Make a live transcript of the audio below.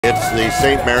It's the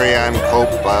St. Marianne Cope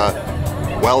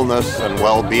Wellness and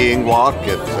Well-Being Walk.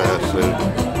 It's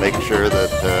to make sure that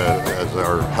as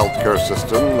our healthcare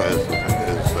system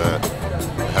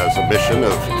has a mission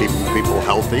of keeping people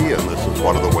healthy, and this is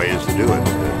one of the ways to do it.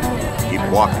 Keep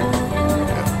walking.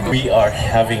 Yeah. We are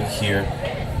having here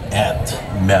at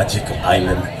Magic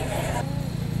Island.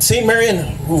 St.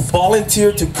 Marianne, who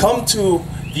volunteered to come to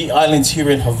the islands here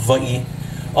in Hawaii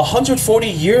 140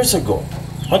 years ago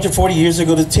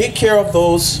to take care of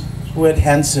those who had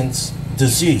Hansen's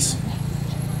disease.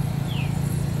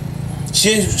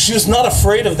 She was not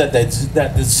afraid of that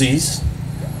disease,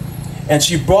 and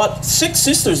she brought 6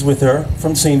 sisters with her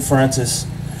from St. Francis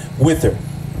with her.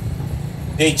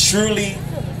 They truly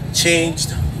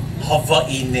changed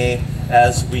Hawaii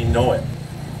as we know it.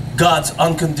 God's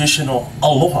unconditional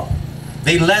aloha.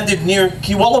 They landed near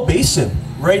Kewalo Basin,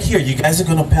 right here. You guys are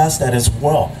going to pass that as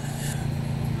well.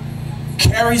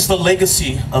 Carries the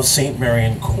legacy of St.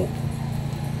 Marianne Cope.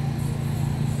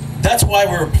 That's why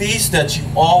we're pleased that you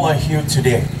all are here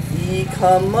today. E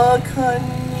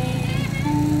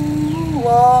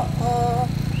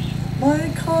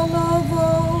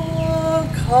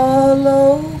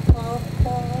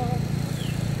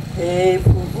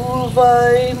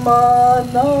pu'uwai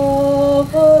manavalea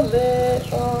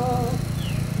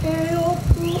E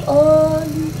opu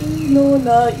ali'ino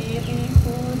na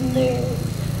ilihune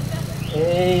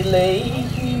E lei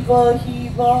hiwa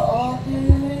hiwa ahe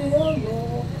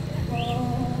aloha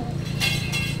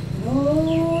No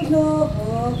na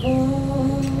Hawaii.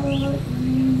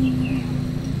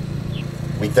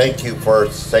 We thank you for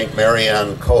St.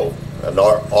 Marianne Cope and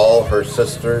all her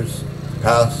sisters,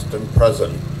 past and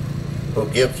present, who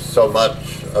give so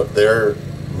much of their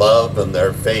love and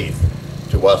their faith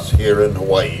to us here in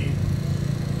Hawaii.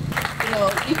 You know,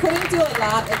 we couldn't do a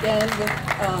lot again with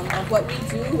of what we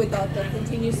do without the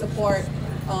continued support.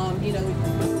 You know.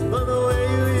 But the way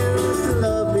you used to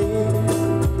love me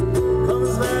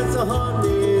comes back to haunt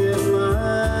me in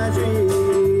my dreams.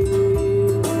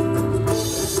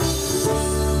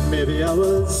 Maybe I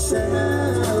was selfish.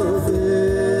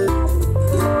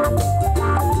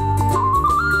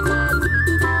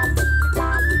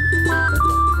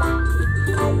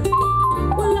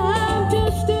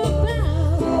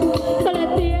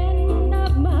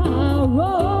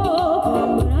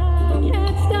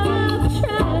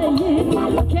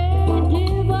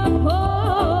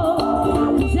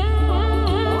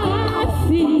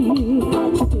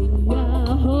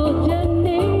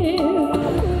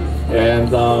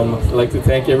 And I'd like to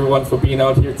thank everyone for being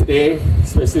out here today,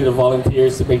 especially the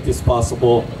volunteers to make this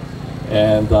possible,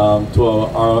 and to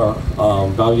our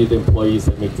valued employees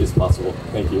that make this possible.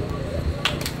 Thank you.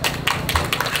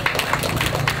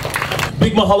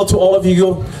 Big mahalo to all of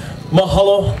you.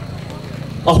 Mahalo,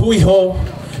 ahui ho,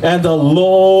 and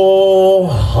aloha.